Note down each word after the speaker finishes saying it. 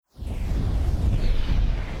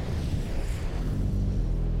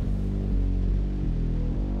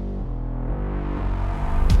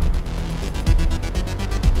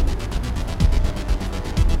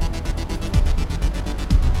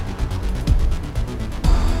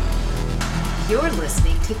You're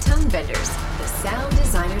listening to Tone Benders, the Sound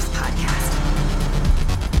Designers Podcast.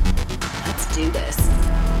 Let's do this.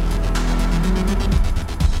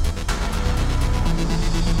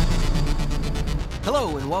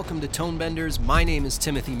 Hello and welcome to Tone Benders. My name is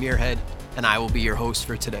Timothy Muirhead, and I will be your host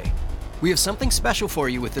for today. We have something special for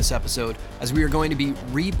you with this episode, as we are going to be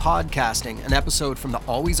re-podcasting an episode from the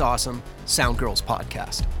always awesome Sound Girls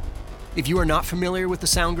podcast. If you are not familiar with the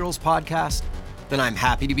Sound Girls podcast, then I'm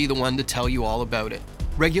happy to be the one to tell you all about it.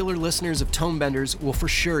 Regular listeners of Tone Benders will for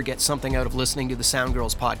sure get something out of listening to the Sound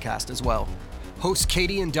Girls podcast as well. Hosts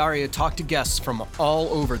Katie and Daria talk to guests from all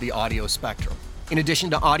over the audio spectrum. In addition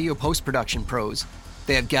to audio post-production pros,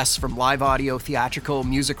 they have guests from live audio, theatrical,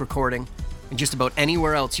 music recording, and just about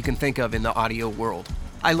anywhere else you can think of in the audio world.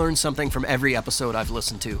 I learned something from every episode I've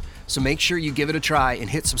listened to, so make sure you give it a try and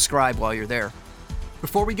hit subscribe while you're there.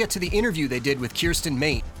 Before we get to the interview they did with Kirsten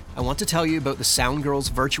Mate, I want to tell you about the Sound Girls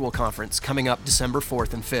virtual conference coming up December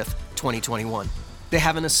 4th and 5th, 2021. They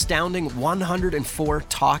have an astounding 104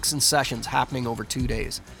 talks and sessions happening over 2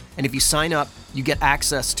 days. And if you sign up, you get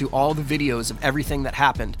access to all the videos of everything that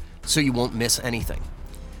happened, so you won't miss anything.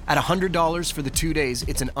 At $100 for the 2 days,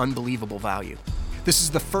 it's an unbelievable value. This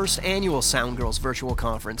is the first annual Sound Girls virtual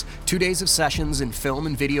conference. 2 days of sessions in film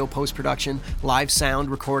and video post-production, live sound,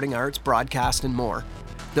 recording arts, broadcast, and more.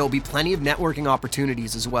 There will be plenty of networking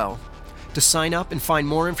opportunities as well. To sign up and find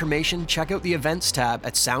more information, check out the events tab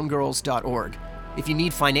at soundgirls.org. If you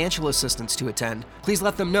need financial assistance to attend, please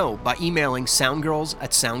let them know by emailing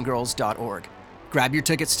soundgirls@soundgirls.org. Grab your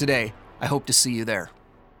tickets today. I hope to see you there.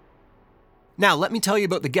 Now, let me tell you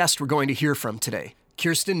about the guest we're going to hear from today.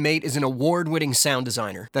 Kirsten Mate is an award-winning sound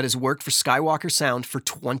designer that has worked for Skywalker Sound for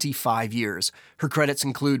 25 years. Her credits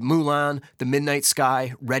include Mulan, The Midnight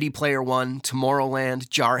Sky, Ready Player One, Tomorrowland,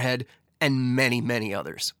 Jarhead, and many, many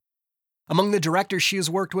others. Among the directors she has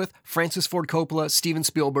worked with, Francis Ford Coppola, Steven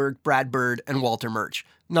Spielberg, Brad Bird, and Walter Murch.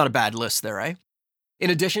 Not a bad list there, eh? In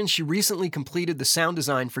addition, she recently completed the sound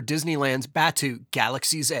design for Disneyland's Batuu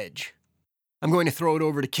Galaxy's Edge. I'm going to throw it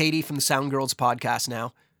over to Katie from the Sound Girls podcast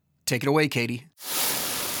now. Take it away, Katie.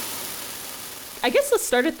 I guess let's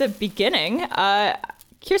start at the beginning.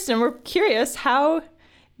 Kirsten, we're curious how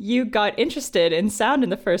you got interested in sound in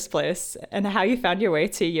the first place and how you found your way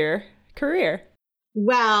to your career.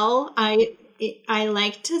 Well, I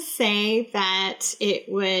like to say that it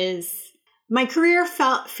was, my career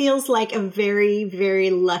feels like a very, very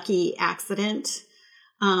lucky accident.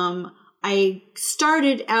 I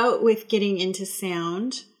started out with getting into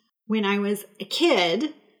sound when I was a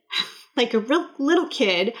kid, like a real little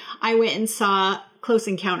kid. I went and saw Close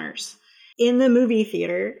Encounters in the movie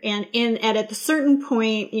theater, and at a certain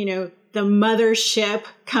point, you know, the mothership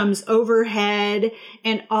comes overhead,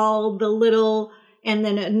 and all the little. And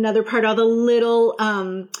then another part, all the little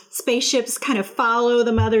spaceships kind of follow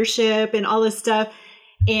the mothership and all this stuff.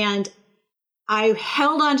 And I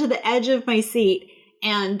held onto the edge of my seat,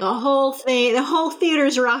 and the whole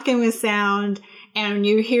theater's rocking with sound. And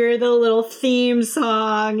you hear the little theme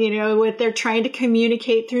song, you know, what they're trying to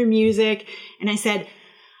communicate through music. And I said,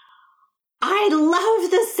 I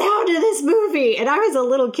love the sound of this movie. And I was a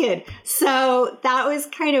little kid. So that was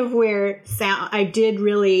kind of where I did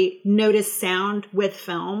really notice sound with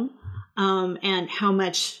film, and how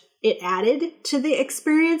much it added to the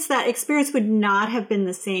experience. That experience would not have been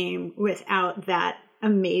the same without that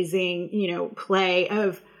amazing, you know, play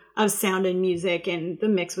of sound and music. And the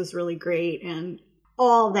mix was really great and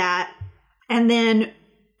all that. And then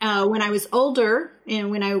when I was older,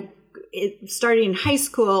 and when started in high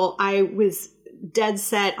school, I was dead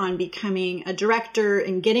set on becoming a director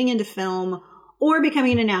and getting into film or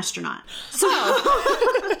becoming an astronaut. So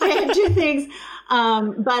I had two things.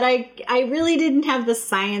 But I really didn't have the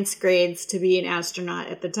science grades to be an astronaut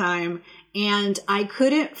at the time. And I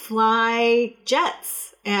couldn't fly jets.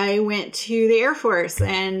 I went to the Air Force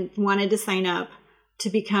and wanted to sign up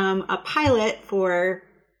to become a pilot for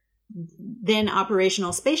then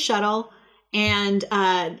operational space shuttle. And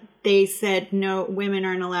they said, no, women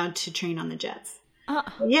aren't allowed to train on the jets.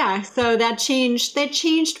 Yeah, so that changed. That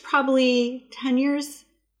changed probably 10 years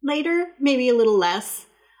later, maybe a little less.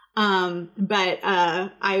 But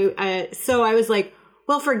so I was like,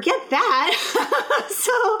 well, forget that.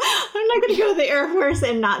 So I'm not going to go to the Air Force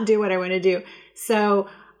and not do what I want to do. So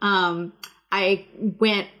I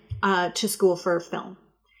went to school for film.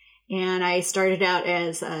 And I started out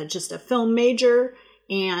as just a film major,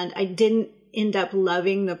 and I didn't end up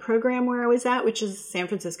loving the program where I was at, which is San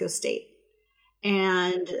Francisco State.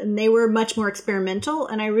 And they were much more experimental,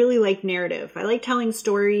 and I really like narrative. I like telling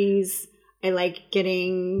stories. I like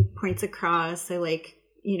getting points across. I like,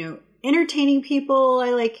 entertaining people.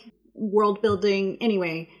 I like world building.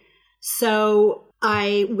 Anyway, so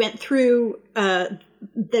I went through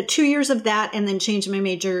the 2 years of that and then changed my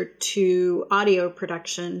major to audio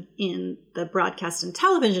production in the broadcast and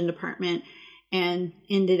television department, and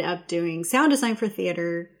ended up doing sound design for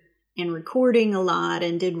theater and recording a lot,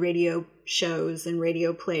 and did radio shows and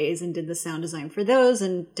radio plays and did the sound design for those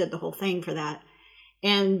and did the whole thing for that.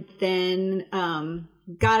 And then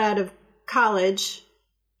got out of college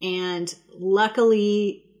and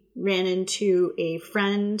luckily ran into a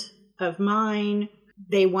friend of mine.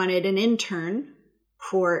 They wanted an intern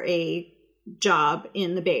for a job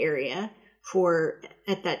in the Bay Area for,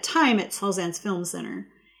 at that time, at Saul-Zaentz Film Center.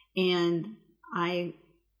 And I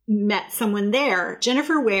met someone there,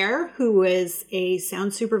 Jennifer Ware, who was a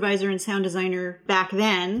sound supervisor and sound designer back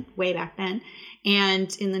then, way back then,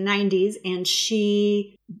 and in the 90s. And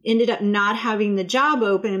she ended up not having the job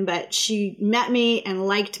open, but she met me and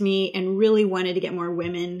liked me and really wanted to get more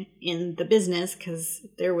women in the business because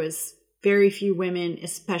there was very few women,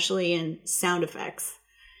 especially in sound effects.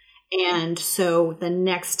 And so the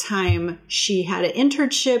next time she had an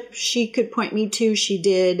internship she could point me to, she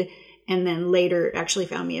did. And then later actually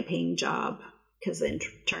found me a paying job because the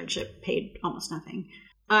internship paid almost nothing.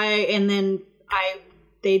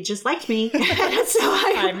 They just liked me. So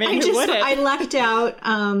I lucked out.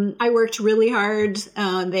 I worked really hard.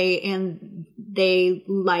 They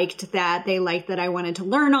liked that. They liked that I wanted to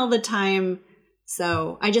learn all the time.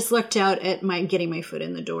 So I just lucked out at getting my foot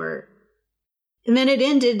in the door. And then it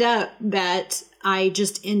ended up that I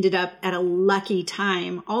just ended up at a lucky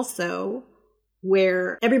time also,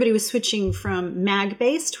 where everybody was switching from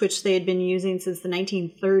mag-based, which they had been using since the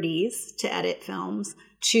 1930s to edit films,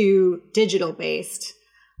 to digital-based,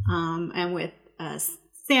 and with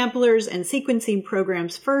samplers and sequencing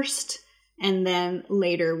programs first, and then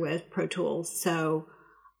later with Pro Tools. So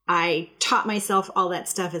I taught myself all that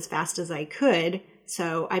stuff as fast as I could,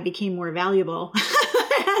 so I became more valuable.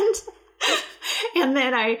 and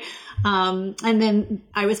then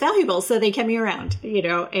I was valuable, so they kept me around,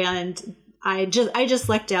 and I just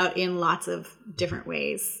lucked out in lots of different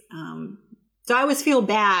ways. So I always feel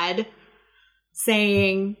bad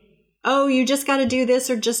saying, oh, you just got to do this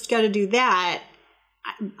or just got to do that.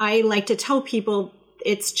 I like to tell people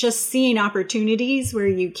it's just seeing opportunities where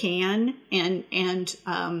you can, and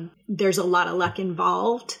there's a lot of luck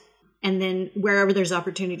involved. And then wherever there's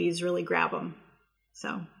opportunities, really grab them.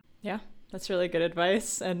 So yeah, that's really good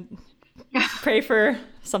advice. And pray for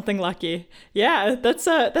something lucky. Yeah, that's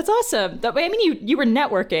awesome. I mean, you were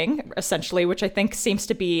networking essentially, which I think seems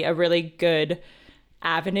to be a really good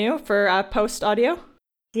avenue for post audio.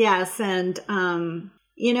 Yes, and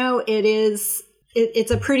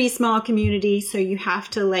it's a pretty small community, so you have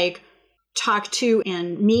to talk to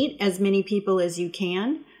and meet as many people as you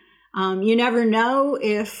can. You never know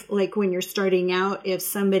if, when you're starting out, if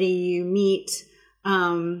somebody you meet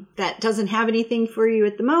that doesn't have anything for you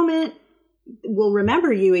at the moment will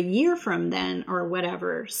remember you a year from then or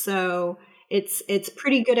whatever. So it's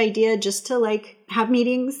pretty good idea just to have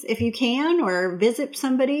meetings if you can, or visit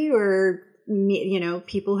somebody, or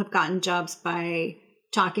people have gotten jobs by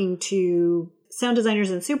talking to sound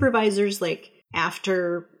designers and supervisors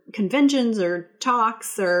after conventions or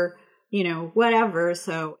talks or whatever.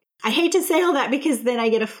 So I hate to say all that because then I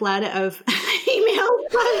get a flood of emails,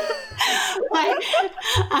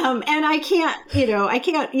 and I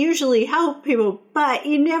can't usually help people, but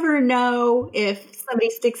you never know if somebody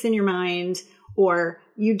sticks in your mind, or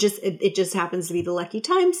it just happens to be the lucky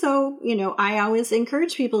time. So, I always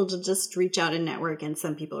encourage people to just reach out and network, and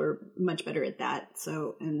some people are much better at that.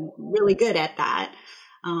 So, and really good at that.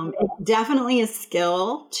 It's definitely a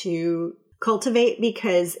skill to cultivate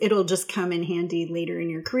because it'll just come in handy later in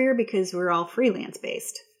your career because we're all freelance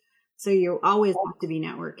based. So you always have to be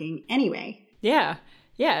networking anyway. Yeah.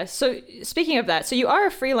 Yeah. So speaking of that, so you are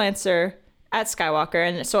a freelancer at Skywalker.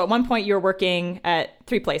 And so at one point you were working at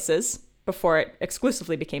 3 places before it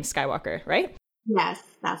exclusively became Skywalker, right? Yes,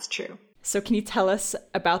 that's true. So can you tell us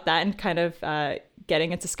about that and kind of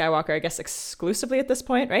getting into Skywalker, I guess, exclusively at this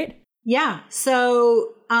point, right? Yeah.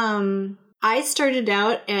 So I started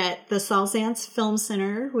out at the Saul-Zaentz Film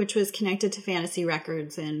Center, which was connected to Fantasy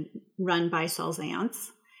Records and run by Saul-Zaentz.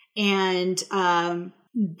 And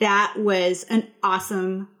that was an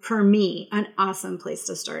awesome place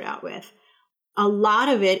to start out with. A lot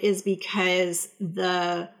of it is because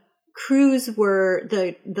the crews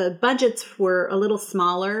the budgets were a little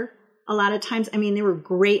smaller a lot of times. I mean, there were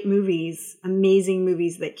great movies, amazing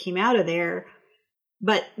movies that came out of there,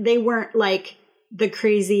 but they weren't like the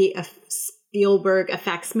crazy Spielberg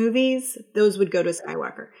effects movies. Those would go to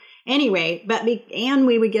Skywalker. Anyway, and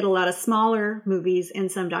we would get a lot of smaller movies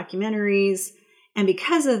and some documentaries. And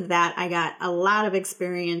because of that, I got a lot of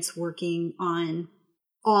experience working on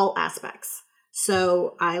all aspects.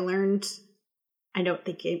 So I learned, I don't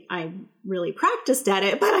think I really practiced at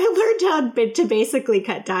it, but I learned how to basically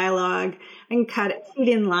cut dialogue and feed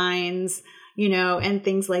in lines, and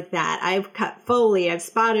things like that. I've cut Foley, I've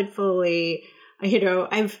spotted Foley,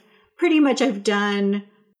 I've done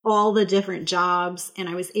all the different jobs, and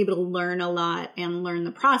I was able to learn a lot and learn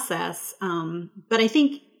the process. But I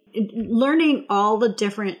think learning all the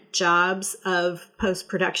different jobs of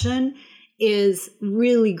post-production is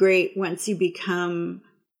really great once you become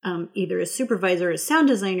either a supervisor or a sound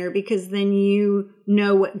designer, because then you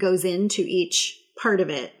know what goes into each part of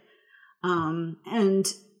it. And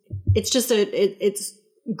it's just it's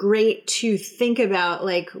great to think about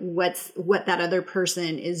like what that other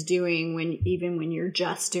person is doing when you're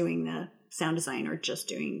just doing the sound design or just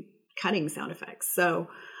doing cutting sound effects. So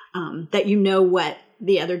that what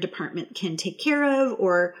the other department can take care of,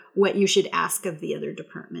 or what you should ask of the other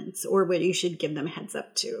departments, or what you should give them a heads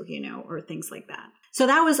up to, or things like that. So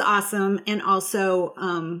that was awesome. And also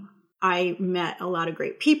I met a lot of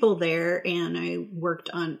great people there, and I worked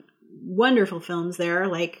on wonderful films there.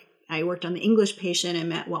 Like I worked on The English Patient and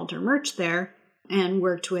met Walter Murch there, and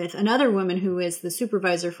worked with another woman who is the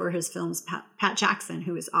supervisor for his films, Pat Jackson,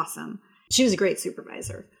 who is awesome. She was a great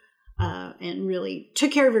supervisor and really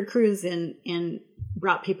took care of her crews and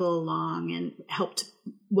brought people along and helped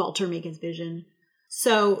Walter make his vision.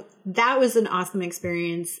 So that was an awesome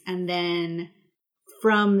experience. And then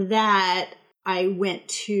from that, I went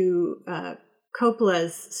to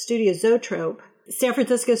Coppola's studio Zoetrope. San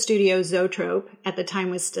Francisco studio Zoetrope at the time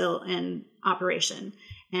was still in operation.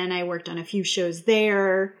 And I worked on a few shows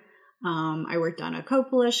there. I worked on a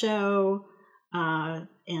Coppola show.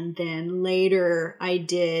 And then later I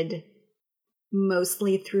did,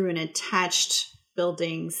 mostly through an attached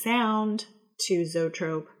building sound to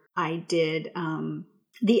Zoetrope, I did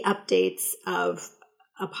the updates of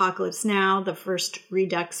Apocalypse Now, the first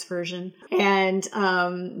Redux version, and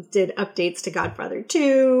did updates to Godfather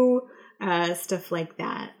 2, stuff like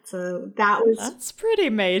that. So that's pretty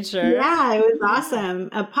major. Yeah, it was awesome.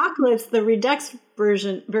 Apocalypse, the Redux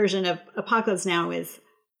version of Apocalypse Now is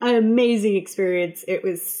an amazing experience. It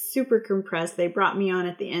was super compressed. They brought me on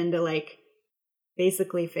at the end to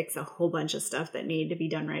basically fix a whole bunch of stuff that needed to be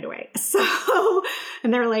done right away. So,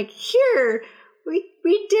 and they're like, here,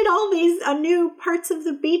 we did all these new parts of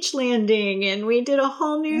the beach landing, and we did a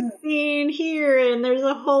whole new scene here, and there's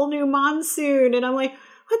a whole new monsoon. And I'm like,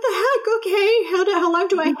 what the heck? Okay, how long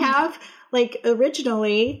do I have?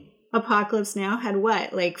 Originally, Apocalypse Now had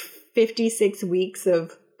 56 weeks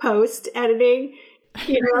of post editing,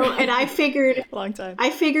 and I figured long time.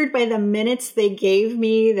 I figured by the minutes they gave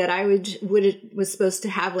me that I was supposed to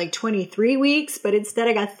have 23 weeks, but instead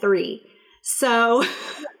I got 3. So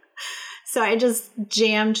I just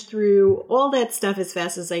jammed through all that stuff as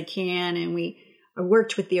fast as I can, and I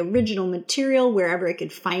worked with the original material wherever I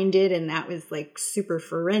could find it, and that was super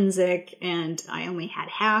forensic, and I only had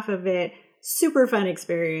half of it. Super fun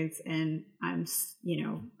experience, and I'm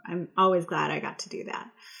always glad I got to do that.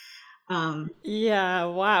 Yeah,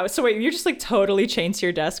 wow. So wait, you just totally chained to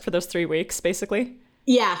your desk for those 3 weeks, basically?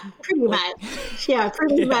 Yeah, pretty much. Yeah,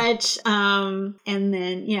 pretty much. And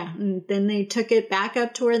then they took it back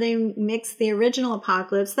up to where they mixed the original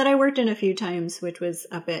Apocalypse that I worked in a few times, which was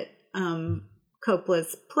up at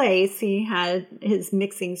Coppola's place. He had his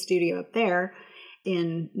mixing studio up there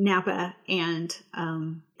in Napa, and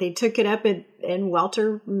they took it up and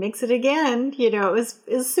Walter mixed it again. It was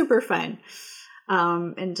super fun,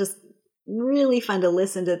 and just really fun to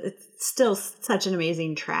listen to. It's still such an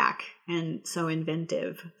amazing track and so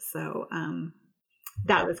inventive. So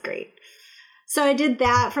that was great. So I did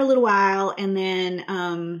that for a little while, and then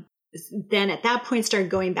at that point started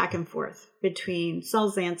going back and forth between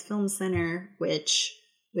Saul Zaentz Film Center, which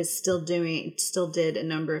was still did a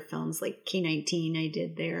number of films like K-19 I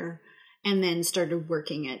did there, and then started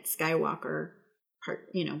working at Skywalker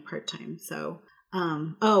part-time. So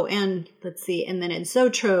and let's see, and then at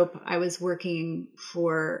Zoetrope I was working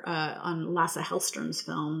for on Lasse Hellström's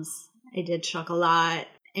films. I did Chocolat,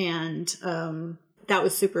 and that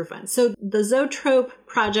was super fun. So the Zoetrope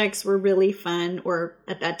projects were really fun, or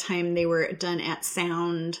at that time they were done at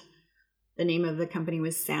Sound. The name of the company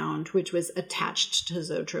was Sound, which was attached to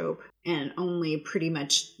Zoetrope, and only pretty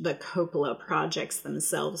much the Coppola projects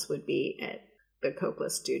themselves would be at the Coppola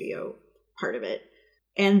studio part of it.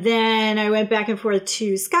 And then I went back and forth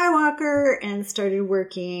to Skywalker and started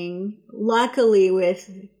working, luckily, with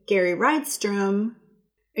Gary Rydstrom,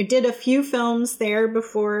 I did a few films there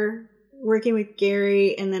before working with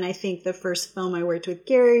Gary. And then I think the first film I worked with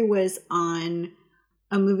Gary was on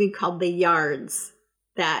a movie called The Yards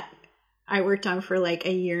that I worked on for like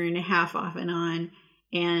a year and a half off and on.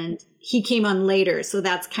 And he came on later. So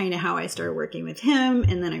that's kind of how I started working with him.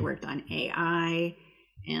 And then I worked on AI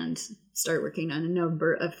and started working on a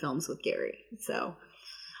number of films with Gary. So,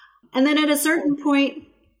 and then at a certain point,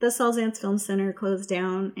 the Saul Zaentz Film Center closed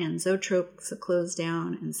down, and Zoetrope closed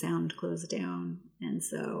down, and Sound closed down. And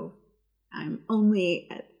so I'm only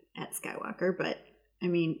at Skywalker, but I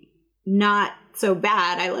mean, not so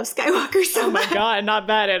bad. I love Skywalker so much. Oh my God, not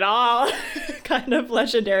bad at all. Kind of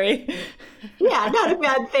legendary. Yeah, not a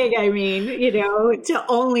bad thing. I mean, you know, to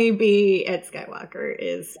only be at Skywalker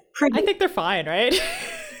is pretty... I think they're fine, right?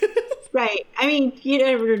 Right. I mean, you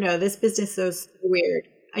never know. This business is so weird.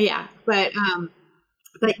 Yeah, but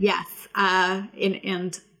yes,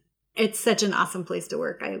 and it's such an awesome place to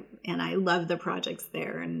work. I love the projects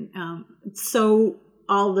there, and so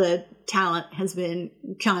all the talent has been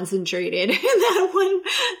concentrated in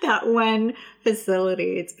that one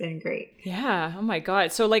facility. It's been great. Yeah. Oh my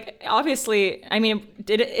God. So like, obviously, I mean,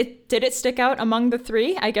 did it stick out among the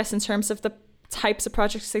three, I guess, in terms of the types of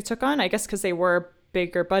projects they took on? I guess because they were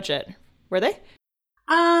bigger budget. Were they?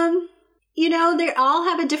 You know, they all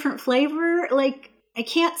have a different flavor. Like, I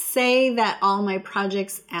can't say that all my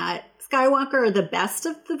projects at Skywalker are the best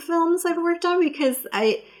of the films I've worked on, because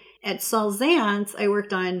at Saul Zaentz, I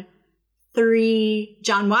worked on 3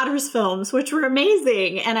 John Waters films, which were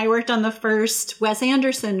amazing. And I worked on the first Wes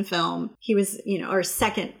Anderson film. He was, you know, or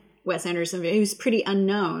second Wes Anderson. He was pretty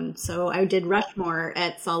unknown. So I did Rushmore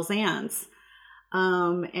at Saul Zaentz.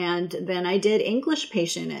 And then I did English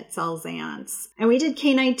Patient at Saul Zaentz. And we did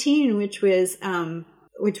K-19, which was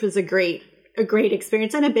a great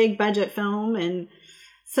experience and a big budget film. And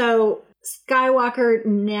so Skywalker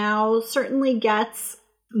now certainly gets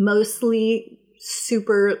mostly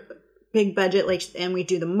super big budget, like, and we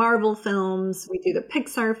do the Marvel films, we do the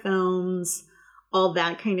Pixar films, all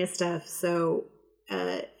that kind of stuff. So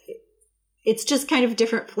it's just kind of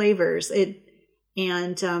different flavors. You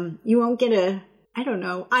won't get I don't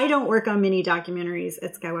know. I don't work on many documentaries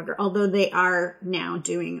at Skywalker, although they are now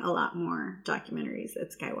doing a lot more documentaries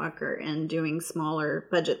at Skywalker and doing smaller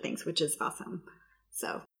budget things, which is awesome.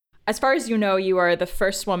 So, as far as you know, you are the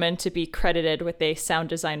first woman to be credited with a sound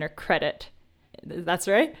designer credit. That's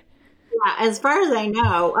right? Yeah, as far as I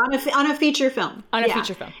know, on a feature film. On a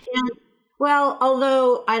feature film. And, well,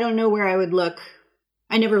 although I don't know where I would look.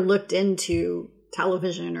 I never looked into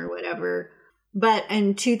television or whatever. But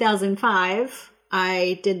in 2005,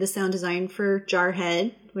 I did the sound design for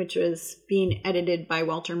Jarhead, which was being edited by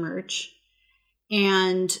Walter Murch.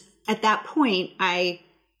 And at that point, I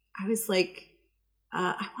was like,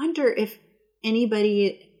 I wonder if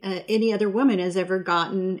any other woman has ever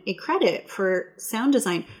gotten a credit for sound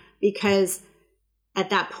design, because at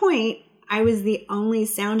that point, I was the only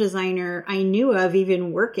sound designer I knew of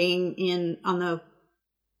even working on the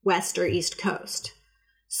West or East Coast.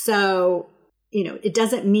 So, you know, it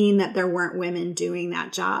doesn't mean that there weren't women doing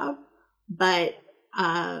that job, but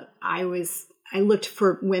I looked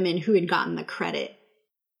for women who had gotten the credit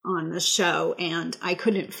on the show, and I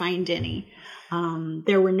couldn't find any.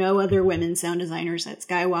 There were no other women sound designers at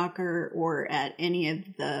Skywalker or at any of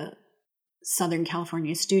the Southern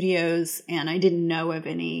California studios, and I didn't know of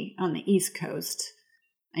any on the East Coast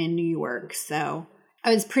in New York. So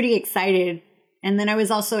I was pretty excited. And then I was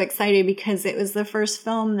also excited because it was the first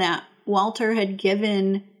film that Walter had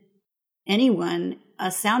given anyone a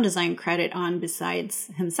sound design credit on besides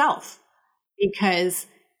himself, because,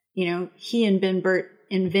 you know, he and Ben Burtt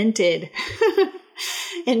invented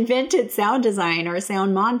sound design, or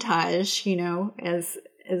sound montage, you know, as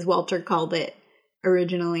Walter called it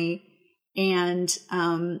originally. And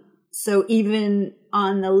so even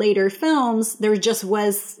on the later films, there just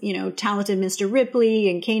was, you know, Talented Mr. Ripley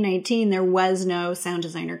and K-19, there was no sound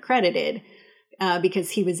designer credited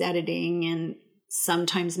because he was editing and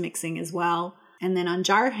sometimes mixing as well. And then on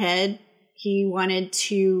Jarhead, he wanted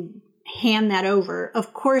to hand that over,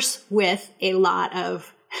 of course, with a lot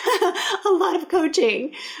of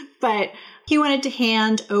coaching, but he wanted to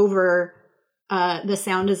hand over the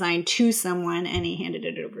sound design to someone, and he handed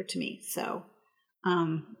it over to me. So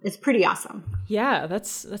it's pretty awesome. Yeah,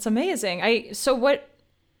 that's amazing. So what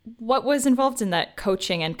was involved in that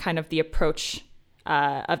coaching and kind of the approach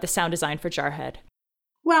of the sound design for Jarhead?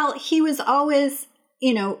 Well, he was always,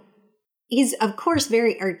 you know, he's of course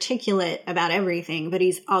very articulate about everything, but he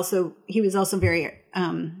was also very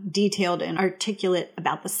detailed and articulate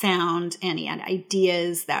about the sound, and he had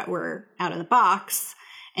ideas that were out of the box.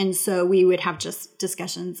 And so we would have just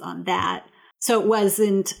discussions on that. So it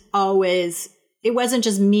wasn't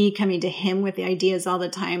just me coming to him with the ideas all the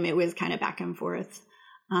time. It was kind of back and forth.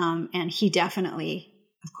 And he definitely,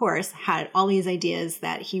 of course, had all these ideas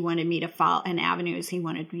that he wanted me to follow and avenues he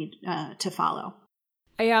wanted me to follow.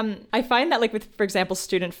 I find that, like, with, for example,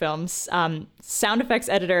 student films, sound effects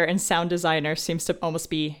editor and sound designer seems to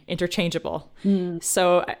almost be interchangeable.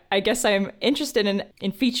 So I guess I'm interested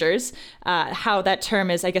in features, how that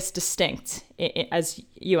term is, I guess, distinct as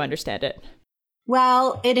you understand it.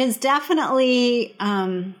 Well, it has definitely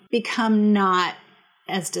become not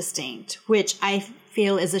as distinct, which I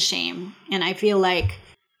feel is a shame. And I feel like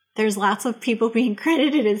there's lots of people being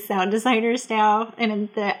credited as sound designers now, and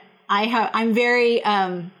I'm very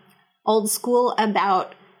old school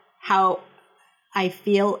about how I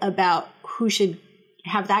feel about who should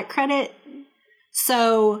have that credit.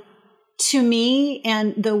 So to me,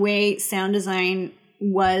 and the way sound design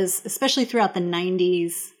was, especially throughout the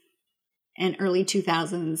 90s and early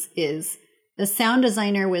 2000s, is the sound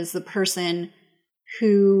designer was the person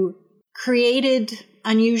who created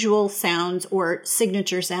unusual sounds or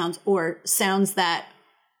signature sounds or sounds that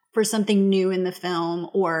for something new in the film,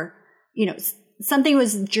 or something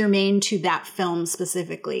was germane to that film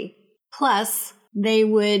specifically. Plus, they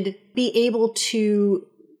would be able to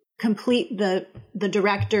complete the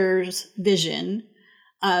director's vision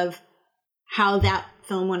of how that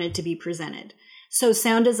film wanted to be presented. So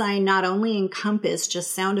sound design not only encompassed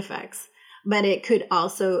just sound effects, but it could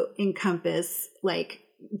also encompass like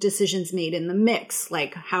decisions made in the mix,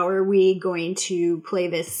 like how are we going to play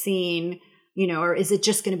this scene, or is it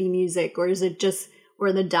just going to be music, or is it just,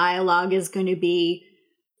 or the dialogue is going to be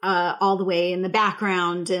all the way in the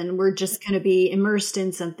background and we're just going to be immersed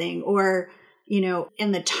in something, or,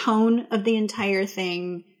 in the tone of the entire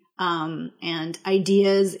thing, and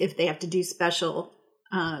ideas if they have to do special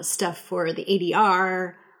stuff for the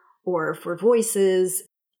ADR or for voices.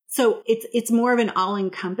 So it's more of an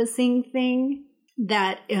all-encompassing thing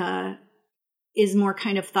that is more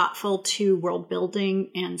kind of thoughtful to world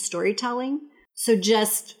building and storytelling. So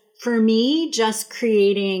just for me, just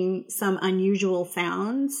creating some unusual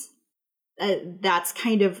sounds, that's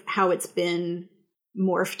kind of how it's been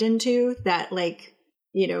morphed into. That, like,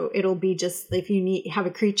 it'll be just, if you have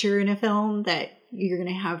a creature in a film, that you're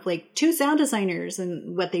going to have like two sound designers,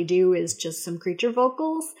 and what they do is just some creature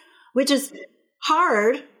vocals, which is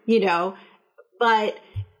hard, but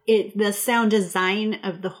the sound design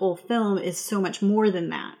of the whole film is so much more than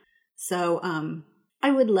that. So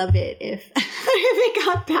I would love it if if it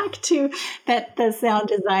got back to that the sound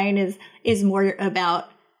design is more about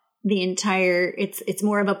the entire, it's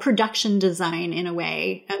more of a production design in a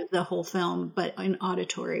way of the whole film, but in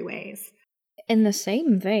auditory ways. In the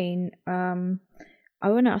same vein, I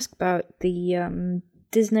want to ask about the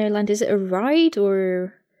Disneyland. Is it a ride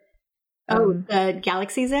or... the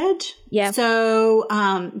Galaxy's Edge? Yeah. So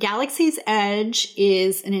Galaxy's Edge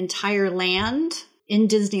is an entire land in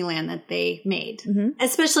Disneyland that they made,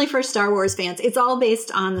 especially for Star Wars fans. It's all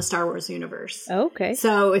based on the Star Wars universe. Okay.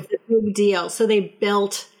 So it's a big deal. So they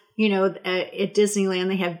built, at Disneyland,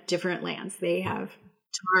 they have different lands. They have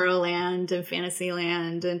Tomorrowland and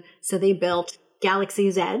Fantasyland. And so they built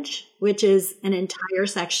Galaxy's Edge, which is an entire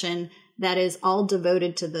section that is all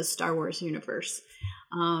devoted to the Star Wars universe.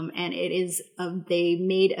 And it is, they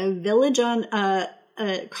made a village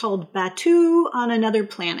called Batuu on another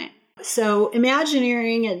planet. So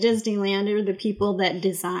Imagineering at Disneyland are the people that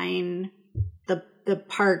design the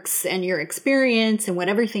parks and your experience and what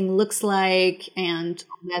everything looks like and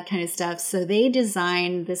all that kind of stuff. So they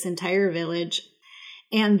designed this entire village,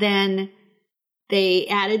 and then they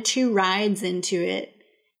added 2 rides into it.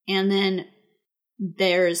 And then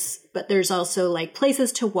there's also like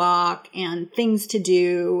places to walk and things to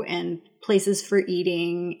do and places for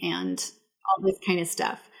eating and all this kind of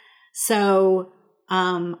stuff. So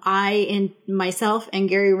I and myself and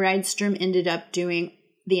Gary Rydstrom ended up doing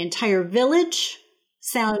the entire village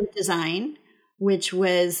sound design, which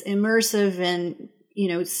was immersive and,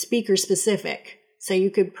 speaker specific. So you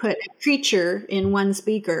could put a creature in one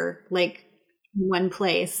speaker, like in one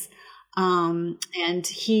place. And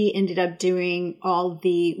he ended up doing all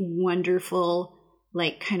the wonderful,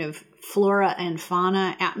 like, kind of flora and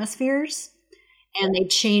fauna atmospheres. And they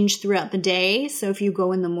change throughout the day. So if you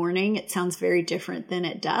go in the morning, it sounds very different than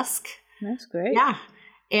at dusk. That's great. Yeah.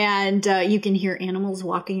 And you can hear animals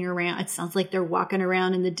walking around. It sounds like they're walking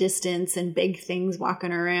around in the distance, and big things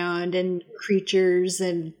walking around, and creatures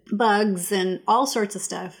and bugs and all sorts of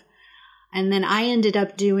stuff. And then I ended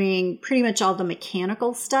up doing pretty much all the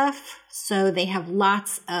mechanical stuff. So they have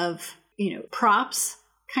lots of, props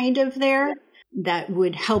kind of there. that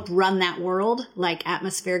would help run that world, like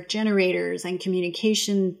atmospheric generators and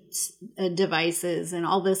communication devices and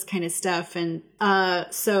all this kind of stuff. And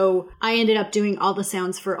so I ended up doing all the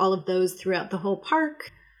sounds for all of those throughout the whole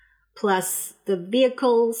park, plus the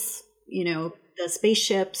vehicles, the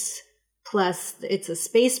spaceships, plus it's a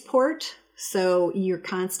spaceport. So you're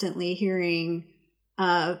constantly hearing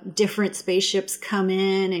different spaceships come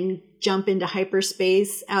in and jump into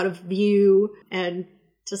hyperspace out of view, and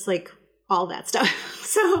just like all that stuff.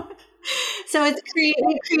 So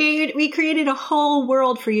we created a whole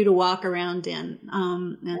world for you to walk around in.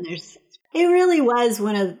 And it really was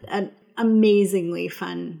an amazingly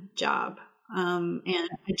fun job. And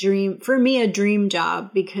a dream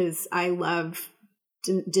job, because I love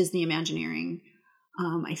Disney Imagineering.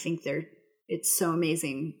 I think it's so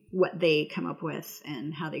amazing what they come up with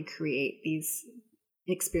and how they create these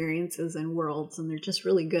experiences and worlds, and they're just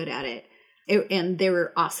really good at it. And they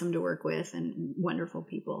were awesome to work with and wonderful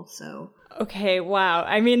people. So okay, wow.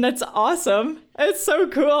 I mean, that's awesome. It's so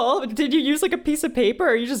cool. Did you use like a piece of paper, or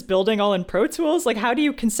are you just building all in Pro Tools? Like, how do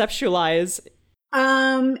you conceptualize?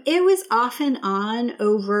 It was off and on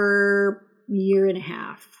over a year and a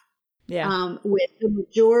half. Yeah. With the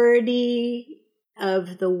majority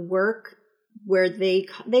of the work where they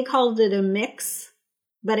called it a mix,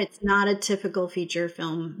 but it's not a typical feature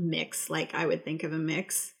film mix like I would think of a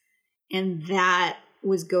mix. And that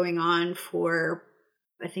was going on for,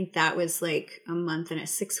 I think that was like a month and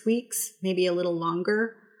 6 weeks, maybe a little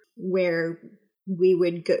longer, where we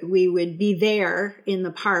would be there in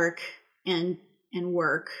the park and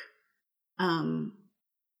work,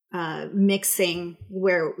 mixing,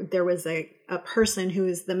 where there was a person who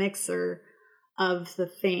was the mixer of the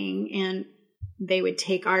thing, and they would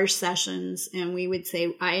take our sessions and we would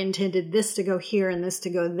say, I intended this to go here and this to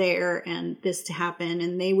go there and this to happen.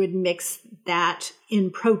 And they would mix that in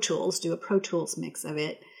Pro Tools, do a Pro Tools mix of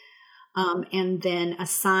it. And then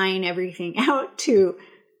assign everything out to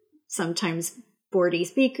sometimes 40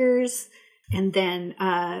 speakers. And then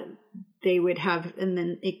they would have, and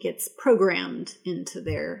then it gets programmed into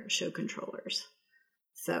their show controllers.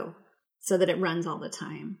 So that it runs all the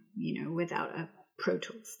time, without a Pro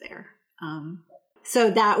Tools there.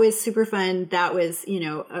 So that was super fun. That was,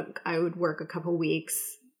 I would work a couple weeks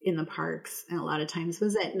in the parks, and a lot of times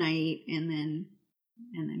was at night, and then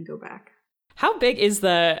go back. How big is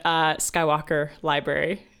the Skywalker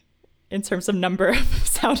library in terms of number of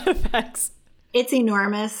sound effects? It's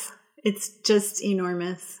enormous. It's just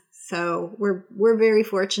enormous. So we're very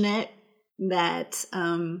fortunate that,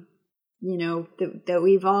 that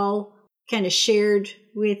we've all kind of shared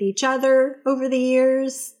with each other over the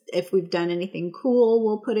years. If we've done anything cool,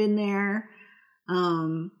 we'll put in there.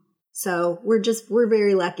 So we're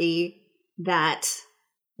very lucky that,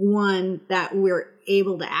 one, that we're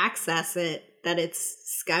able to access it, that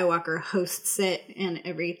it's Skywalker hosts it and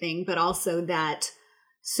everything, but also that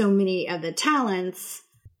so many of the talents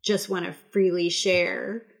just want to freely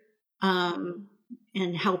share,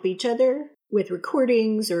 and help each other with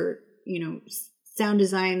recordings or, sound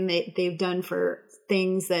design they've done for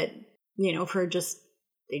things that,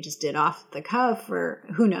 they just did off the cuff, or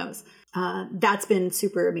who knows. That's been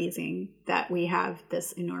super amazing that we have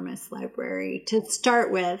this enormous library to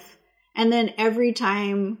start with. And then every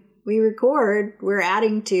time we record, we're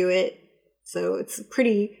adding to it. So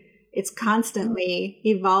it's constantly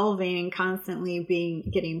evolving and constantly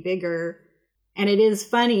getting bigger. And it is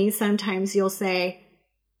funny. Sometimes you'll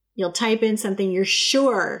type in something you're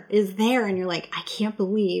sure is there, and you're like, I can't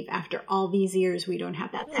believe after all these years we don't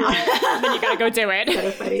have that sound. And then you gotta go do it. Kind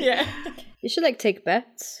of funny. Yeah. You should take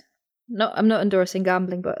bets. No, I'm not endorsing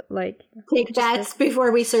gambling, but take bets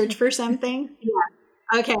before we search for something.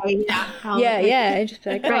 Yeah. Okay. Yeah. Yeah. Just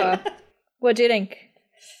be like, what do you think?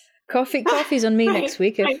 Coffee's on me next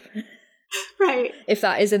week. If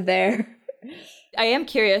that isn't there. I am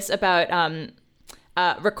curious about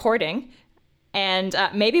recording. And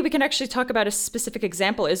maybe we can actually talk about a specific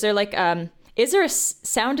example. Is there a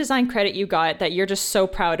sound design credit you got that you're just so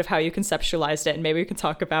proud of how you conceptualized it? And maybe we can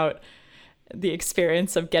talk about the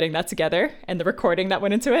experience of getting that together and the recording that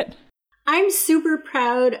went into it. I'm super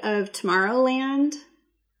proud of Tomorrowland.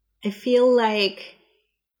 I feel like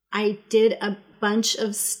I did a bunch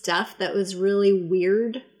of stuff that was really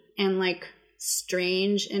weird and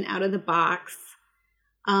strange and out of the box.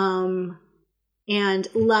 And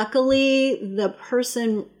luckily, the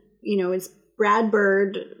person, is Brad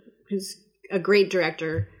Bird, who's a great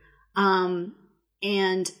director.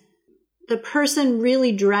 And the person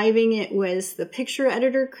really driving it was the picture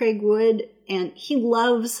editor, Craig Wood, and he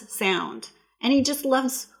loves sound. And he just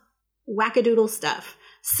loves wackadoodle stuff.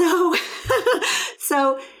 So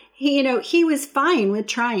he was fine with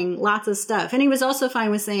trying lots of stuff. And he was also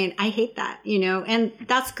fine with saying, I hate that, and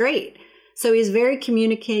that's great. So he's very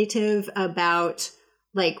communicative about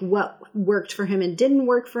like what worked for him and didn't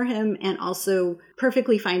work for him, and also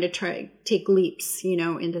perfectly fine to take leaps,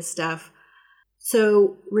 into stuff.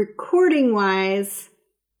 So recording wise,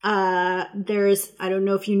 there's, I don't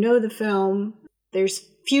know if you know the film, there's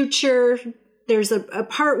future, there's a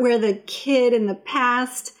part where the kid in the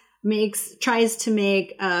past tries to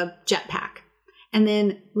make a jetpack. And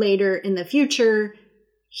then later in the future,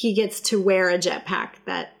 he gets to wear a jetpack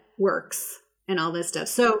that works and all this stuff.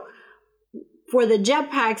 So for the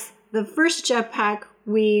jetpacks, the first jetpack,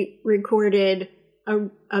 we recorded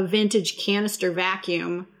a vintage canister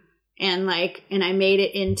vacuum and I made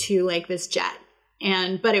it into like this jet.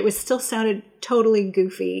 But it was still sounded totally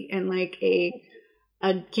goofy and like a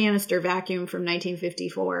canister vacuum from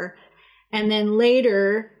 1954. And then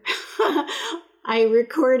later, I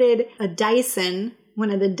recorded a Dyson, one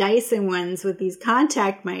of the Dyson ones with these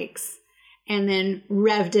contact mics, and then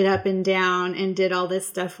revved it up and down and did all this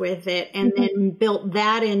stuff with it, and then built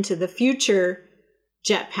that into the future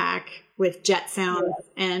jetpack with jet sound.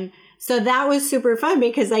 And so that was super fun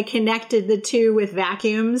because I connected the two with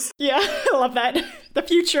vacuums. Yeah, I love that. The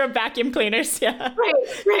future of vacuum cleaners, yeah.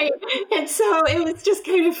 Right. And so it was just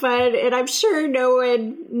kind of fun, and I'm sure no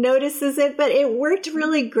one notices it, but it worked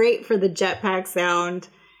really great for the jetpack sound.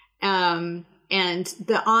 And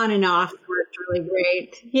the on and off worked really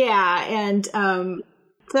great. Yeah, and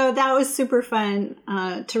so that was super fun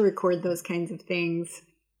to record those kinds of things.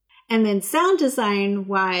 And then sound design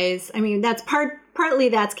wise, that's partly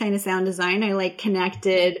that's kind of sound design. I like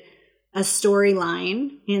connected a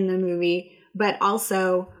storyline in the movie, but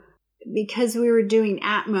also because we were doing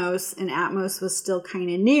Atmos and Atmos was still kind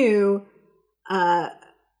of new,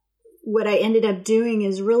 what I ended up doing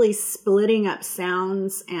is really splitting up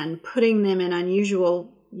sounds and using them in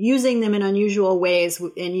unusual ways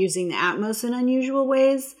and using the Atmos in unusual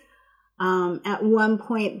ways. At one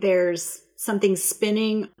point, there's something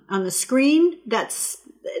spinning on the screen that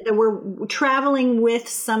we're traveling with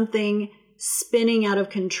something spinning out of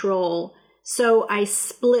control. So I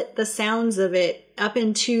split the sounds of it up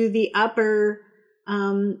into the upper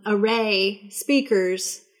array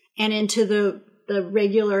speakers and into the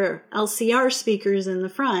regular LCR speakers in the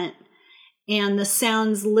front. And the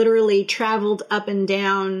sounds literally traveled up and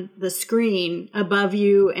down the screen above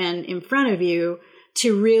you and in front of you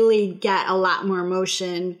to really get a lot more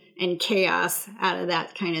motion and chaos out of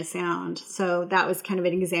that kind of sound. So that was kind of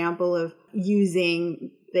an example of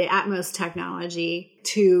using the Atmos technology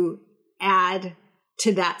to add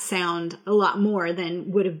to that sound a lot more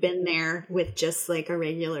than would have been there with just like a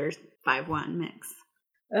regular 5.1 mix.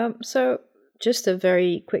 So just a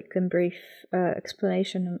very quick and brief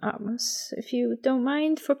explanation on Atmos, if you don't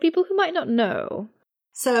mind, for people who might not know.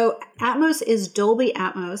 So Atmos is Dolby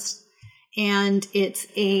Atmos, and it's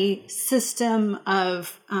a system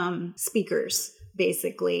of speakers,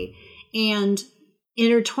 basically, and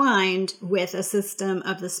intertwined with a system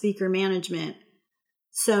of the speaker management.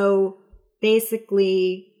 So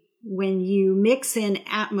basically, when you mix in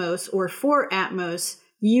Atmos or for Atmos,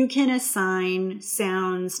 you can assign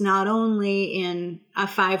sounds not only in a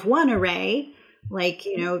 5.1 array, like,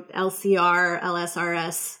 LCR,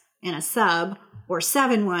 LSRS, and a sub, or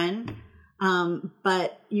 7.1,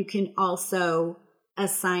 but you can also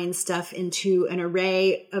assign stuff into an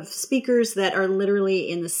array of speakers that are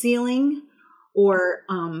literally in the ceiling, or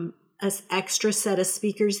an extra set of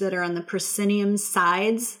speakers that are on the proscenium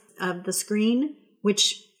sides of the screen,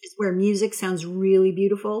 which is where music sounds really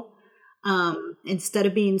beautiful. Instead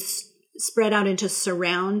of being spread out into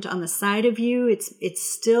surround on the side of you, it's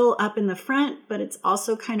still up in the front, but it's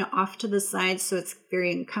also kind of off to the side, so it's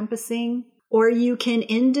very encompassing. Or you can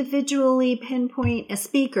individually pinpoint a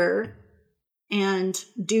speaker and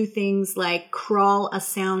do things like crawl a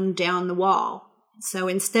sound down the wall. So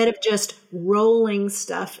instead of just rolling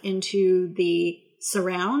stuff into the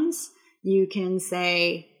surrounds, you can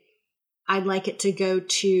say, I'd like it to go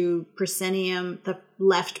to proscenium, the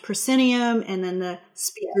left proscenium, and then the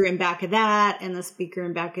speaker in back of that, and the speaker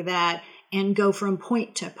in back of that, and go from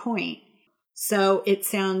point to point. So it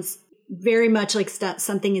sounds very much like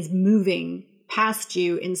something is moving past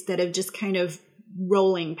you instead of just kind of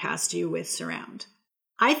rolling past you with surround.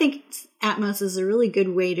 I think Atmos is a really good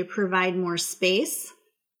way to provide more space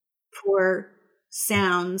for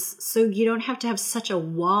sounds, so you don't have to have such a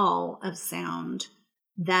wall of sound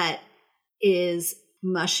that is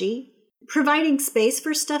mushy. Providing space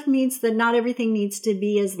for stuff means that not everything needs to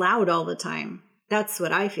be as loud all the time. That's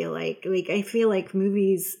what I feel like. I feel like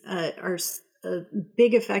movies are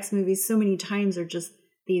big effects movies so many times are just,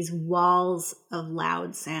 these walls of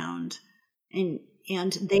loud sound, and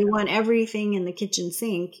they want everything in the kitchen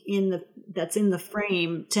sink that's in the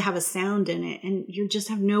frame to have a sound in it, and you just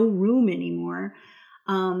have no room anymore.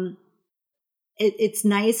 It's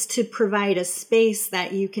nice to provide a space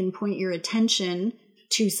that you can point your attention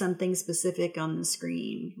to something specific on the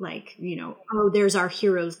screen, like, oh, there's our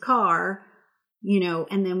hero's car,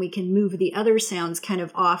 and then we can move the other sounds kind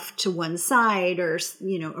of off to one side or,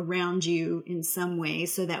 around you in some way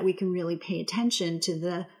so that we can really pay attention to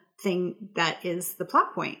the thing that is the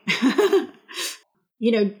plot point.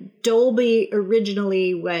 Dolby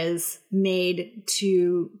originally was made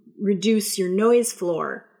to reduce your noise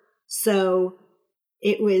floor. So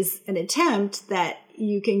it was an attempt that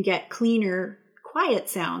you can get cleaner, quiet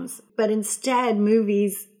sounds. But instead,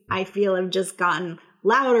 movies, I feel, have just gotten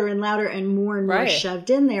louder and louder and more shoved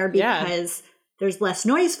in there because there's less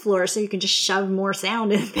noise floor, so you can just shove more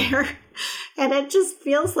sound in there. And it just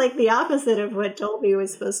feels like the opposite of what Dolby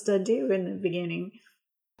was supposed to do in the beginning.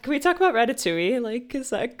 Can we talk about Ratatouille? Like, is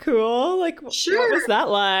that cool? Like, sure. What was that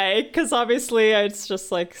like? Because obviously it's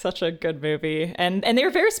just like such a good movie. And they were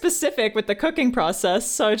very specific with the cooking process.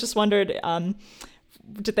 So I just wondered,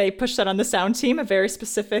 did they push that on the sound team, a very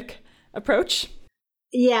specific approach?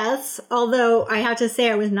 Yes, although I have to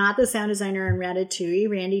say I was not the sound designer on Ratatouille.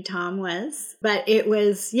 Randy Tom was. But it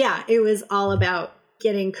was all about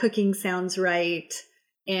getting cooking sounds right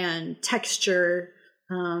and texture.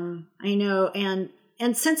 I know,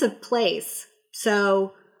 and sense of place.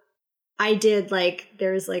 So I did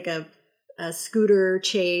there's a scooter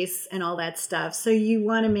chase and all that stuff. So you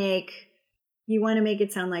want to make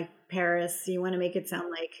it sound like Paris. You want to make it sound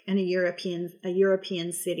like a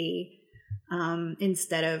European city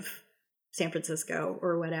instead of San Francisco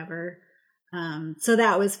or whatever. So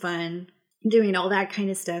that was fun doing all that kind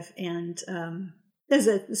of stuff. And there's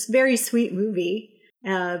this very sweet movie.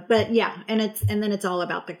 But yeah, and then it's all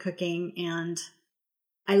about the cooking. And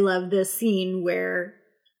I love this scene where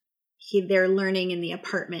they're learning in the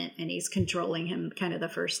apartment and he's controlling him kind of the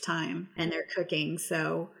first time and they're cooking.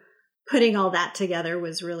 So putting all that together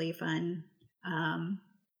was really fun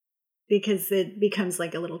because it becomes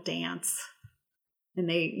like a little dance and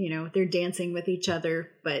they're dancing with each other,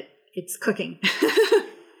 but it's cooking.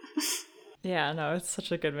 Yeah, no, it's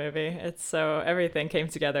such a good movie. It's so everything came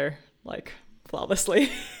together flawlessly.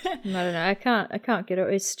 I don't know. I can't get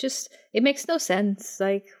it. It's just, it makes no sense.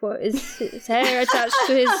 Like, what is his hair attached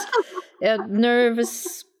to his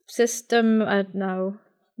nervous system? No,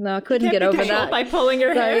 I couldn't get over that. By pulling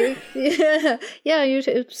your hair.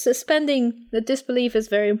 Yeah. Suspending the disbelief is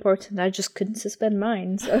very important. I just couldn't suspend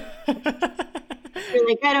mine. So. You're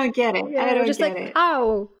like, I don't get it. Yeah, I don't just get like, it.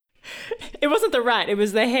 How? It wasn't the rat. It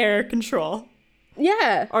was the hair control.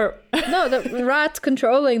 Yeah. Or no, the rat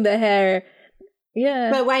controlling the hair.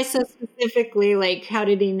 Yeah. But why so specifically? Like, how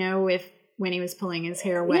did he know when he was pulling his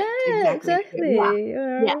hair? What exactly?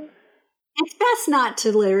 Yeah. It's best not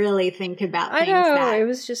to really think about things that it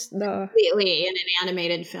was just completely in an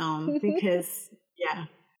animated film because, yeah.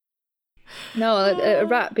 No, a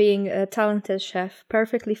rat being a talented chef,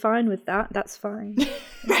 perfectly fine with that. That's fine.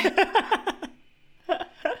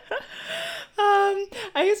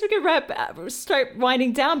 I guess we could start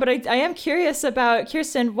winding down, but I am curious about,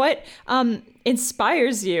 Kirsten, what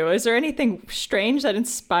inspires you? Is there anything strange that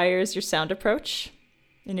inspires your sound approach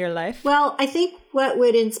in your life? Well, I think what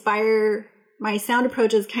would inspire my sound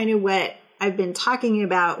approach is kind of what I've been talking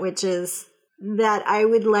about, which is that I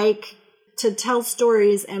would like to tell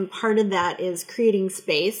stories, and part of that is creating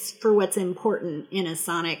space for what's important in a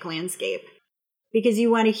sonic landscape. Because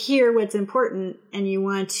you want to hear what's important and you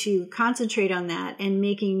want to concentrate on that and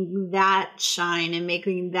making that shine and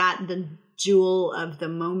making that the jewel of the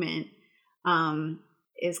moment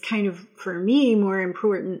is kind of, for me, more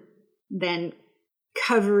important than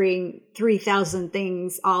covering 3,000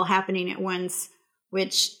 things all happening at once,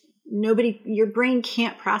 which your brain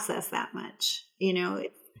can't process that much,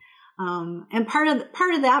 and part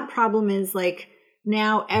of that problem is like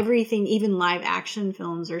now everything, even live action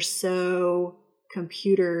films, are so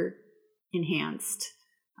computer enhanced.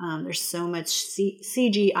 There's so much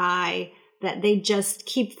CGI that they just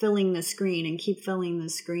keep filling the screen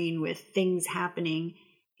with things happening,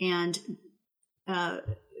 and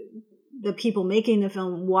the people making the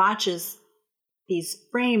film watches these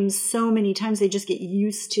frames so many times they just get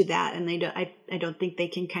used to that, and I don't think they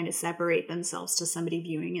can kind of separate themselves to somebody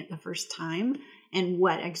viewing it the first time and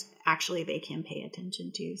what actually they can pay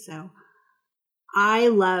attention to. So I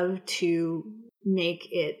love to make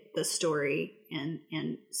it the story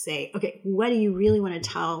and say, okay, what do you really want to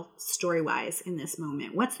tell story-wise in this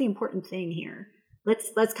moment? What's the important thing here?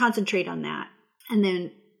 Let's concentrate on that. And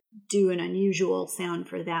then do an unusual sound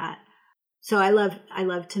for that. So I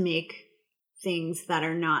love to make things that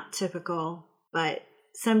are not typical, but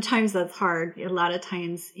sometimes that's hard. A lot of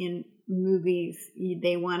times in movies,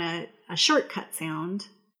 they want a shortcut sound.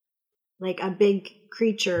 Like a big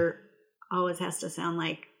creature always has to sound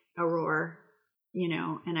like a roar,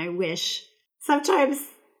 and I wish sometimes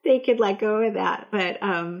they could let go of that. But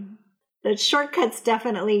the shortcuts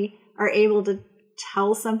definitely are able to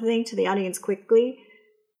tell something to the audience quickly.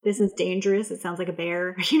 This is dangerous. It sounds like a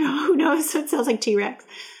bear. Who knows? It sounds like T-Rex.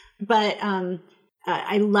 But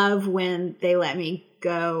I love when they let me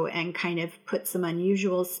go and kind of put some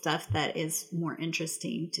unusual stuff that is more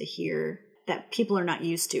interesting to hear that people are not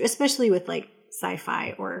used to, especially with like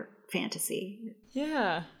sci-fi or fantasy.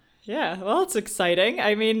 Yeah. Well, it's exciting.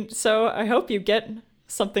 I mean, so I hope you get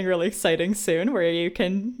something really exciting soon where you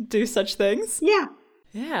can do such things. Yeah.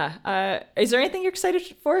 Yeah. Is there anything you're excited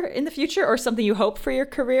for in the future or something you hope for your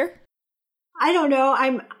career? I don't know.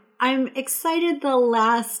 I'm excited. The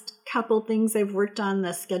last couple things I've worked on,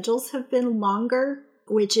 the schedules have been longer,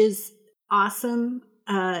 which is awesome.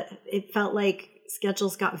 It felt like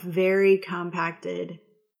schedules got very compacted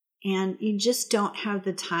and you just don't have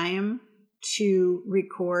the time to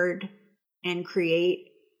record and create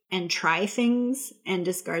and try things and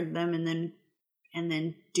discard them and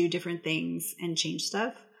then do different things and change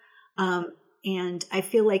stuff. And I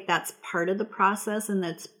feel like that's part of the process and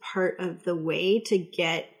that's part of the way to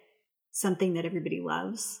get something that everybody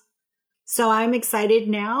loves. So I'm excited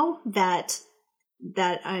now that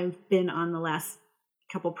I've been on the last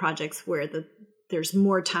couple projects where there's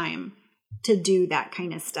more time to do that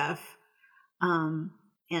kind of stuff,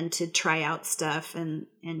 and to try out stuff and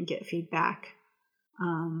get feedback.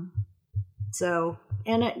 I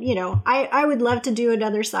would love to do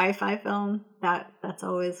another sci-fi film. That's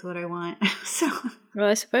always what I want. So, well,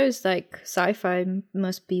 I suppose like sci-fi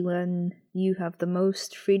must be when you have the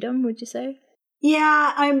most freedom, would you say?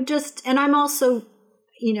 Yeah, I'm also,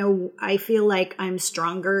 I feel like I'm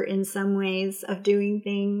stronger in some ways of doing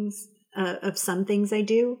things, of some things I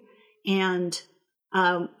do. And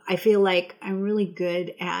I feel like I'm really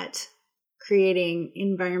good at creating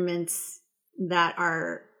environments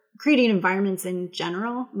in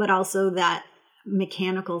general, but also that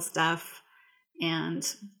mechanical stuff and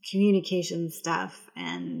communication stuff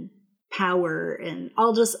and power and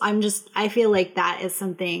I feel like that is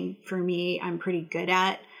something for me I'm pretty good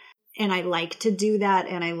at. And I like to do that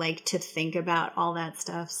and I like to think about all that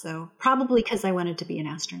stuff. So probably because I wanted to be an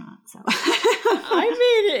astronaut. So I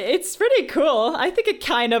mean, it's pretty cool. I think it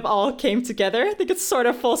kind of all came together. I think it's sort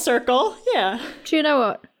of full circle. Yeah. Do you know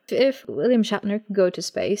what? If William Shatner could go to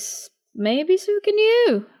space, maybe so can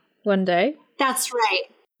you one day. That's right.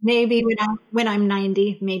 Maybe when I'm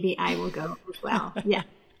 90, maybe I will go as well. Yeah.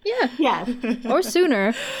 Yeah. Or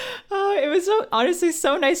sooner. It was honestly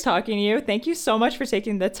so nice talking to you. Thank you so much for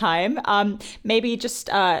taking the time. Maybe just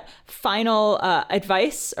final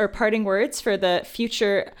advice or parting words for the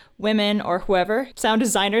future women or whoever, sound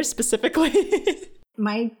designers specifically.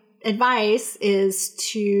 My advice is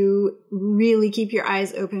to really keep your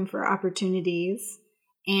eyes open for opportunities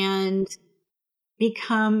and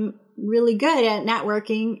become really good at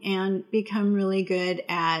networking and become really good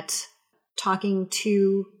at talking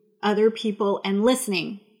to other people and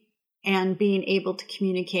listening and being able to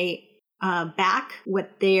communicate back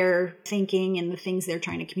what they're thinking and the things they're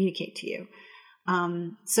trying to communicate to you.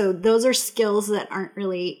 So those are skills that aren't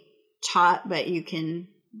really taught, but you can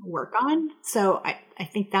work on. So I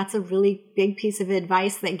think that's a really big piece of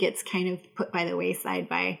advice that gets kind of put by the wayside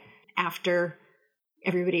after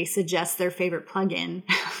everybody suggests their favorite plugin.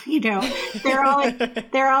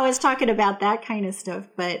 They're always talking about that kind of stuff,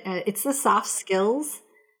 but it's the soft skills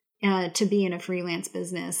to be in a freelance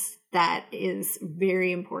business that is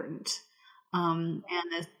very important. And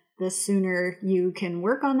the sooner you can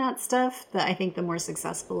work on that stuff, I think the more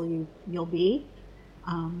successful you'll be.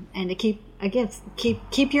 And to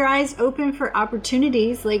keep your eyes open for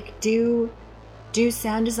opportunities, like do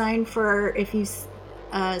sound design for if you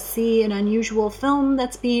see an unusual film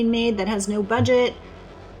that's being made that has no budget,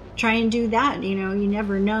 try and do that. You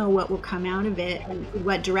never know what will come out of it and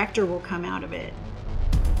what director will come out of it.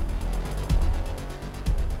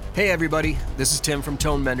 Hey everybody, this is Tim from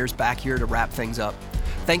Tone Benders back here to wrap things up.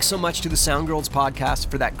 Thanks so much to the Sound Girls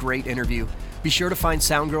podcast for that great interview. Be sure to find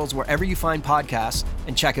Sound Girls wherever you find podcasts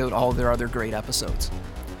and check out all of their other great episodes.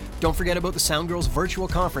 Don't forget about the Sound Girls virtual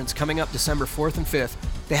conference coming up December 4th and 5th.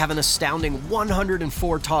 They have an astounding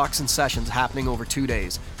 104 talks and sessions happening over 2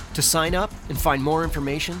 days. To sign up and find more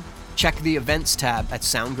information, check the events tab at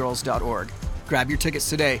soundgirls.org. Grab your tickets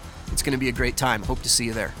today. It's going to be a great time. Hope to see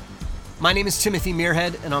you there. My name is Timothy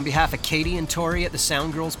Muirhead, and on behalf of Katie and Tori at the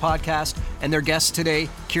Sound Girls podcast and their guests today,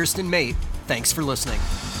 Kirsten Mate, thanks for listening.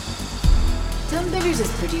 Tonebenders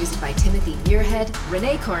is produced by Timothy Muirhead,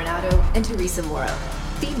 Renee Coronado, and Teresa Morrow.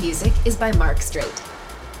 Theme music is by Mark Strait.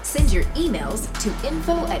 Send your emails to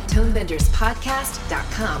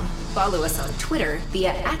info@tonebenderspodcast.com. Follow us on Twitter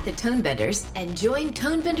via @TheTonebenders and join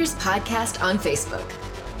Tonebenders Podcast on Facebook.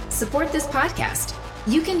 Support this podcast.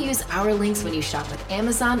 You can use our links when you shop with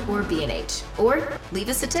Amazon or B&H, or leave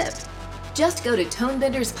us a tip. Just go to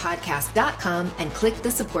tonebenderspodcast.com and click the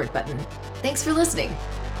support button. Thanks for listening.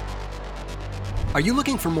 Are you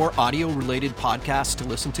looking for more audio-related podcasts to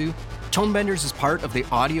listen to? Tonebenders is part of the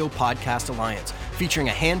Audio Podcast Alliance, featuring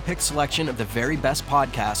a hand-picked selection of the very best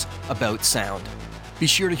podcasts about sound. Be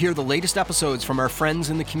sure to hear the latest episodes from our friends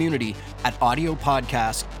in the community at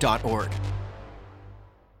audiopodcast.org.